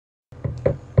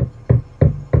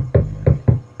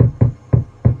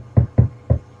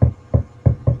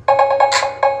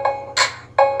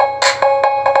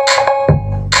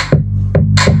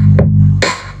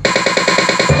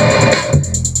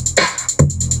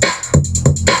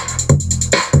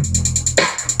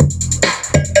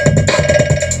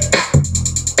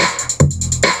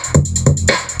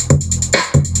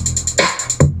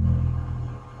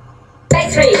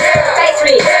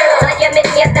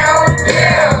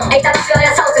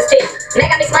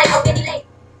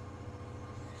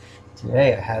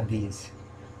Today I had these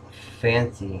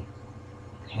fancy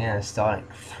Panasonic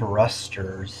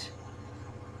thrusters.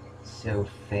 So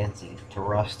fancy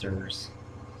thrusters.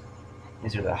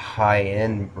 These are the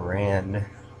high-end brand.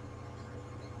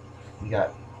 We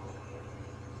got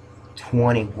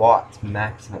 20 watts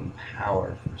maximum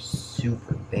power for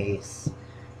super bass.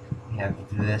 We have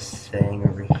this thing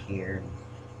over here,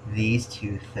 these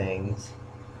two things,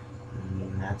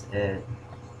 and that's it.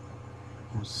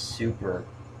 Super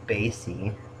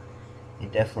bassy. They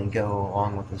definitely go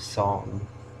along with the song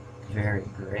very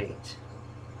great.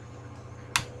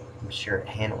 I'm sure it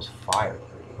handles fire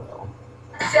pretty well.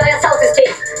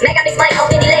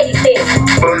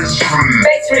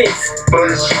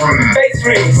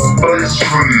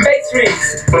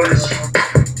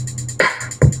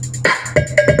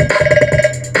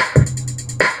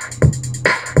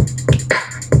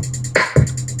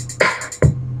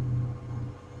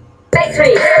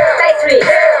 Bass reads.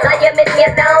 Seid ihr mit mir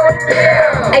down?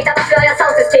 Ich darf für euer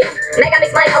Soundsystem.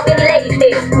 Megamix Mike auf in die Ladies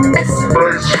stehen.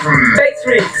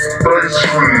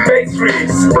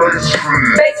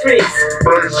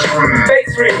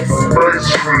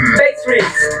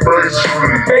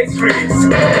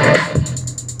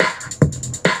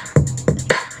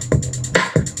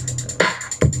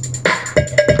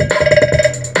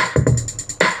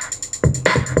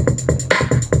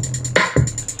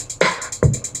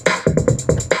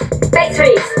 Bass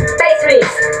reads.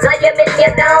 Seid ihr mit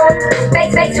mir down?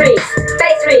 Bass reads.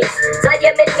 Seid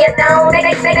ihr mit mir down?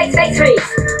 Bass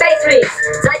reads.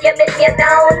 Seid ihr mit mir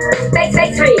down? Bass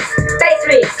reads.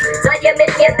 Seid ihr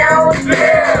mit mir down?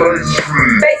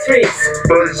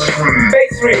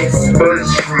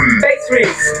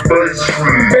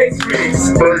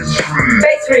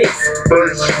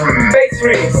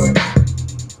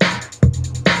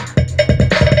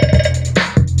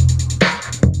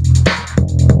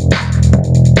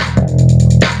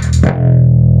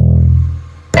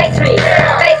 Bass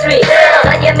reads.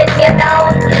 Seid ihr mit mir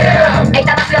down? Ich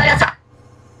darf für euer Sound.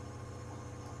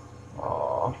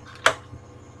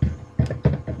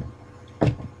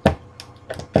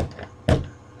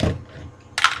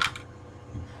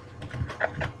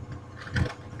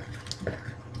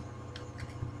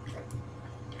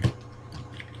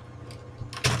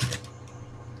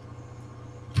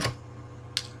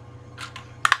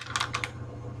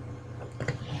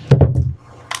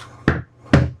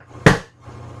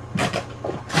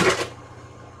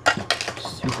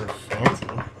 Super fancy.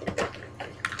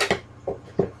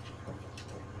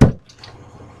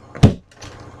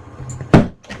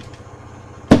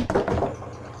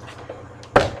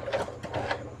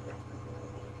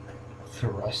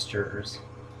 Thrusters.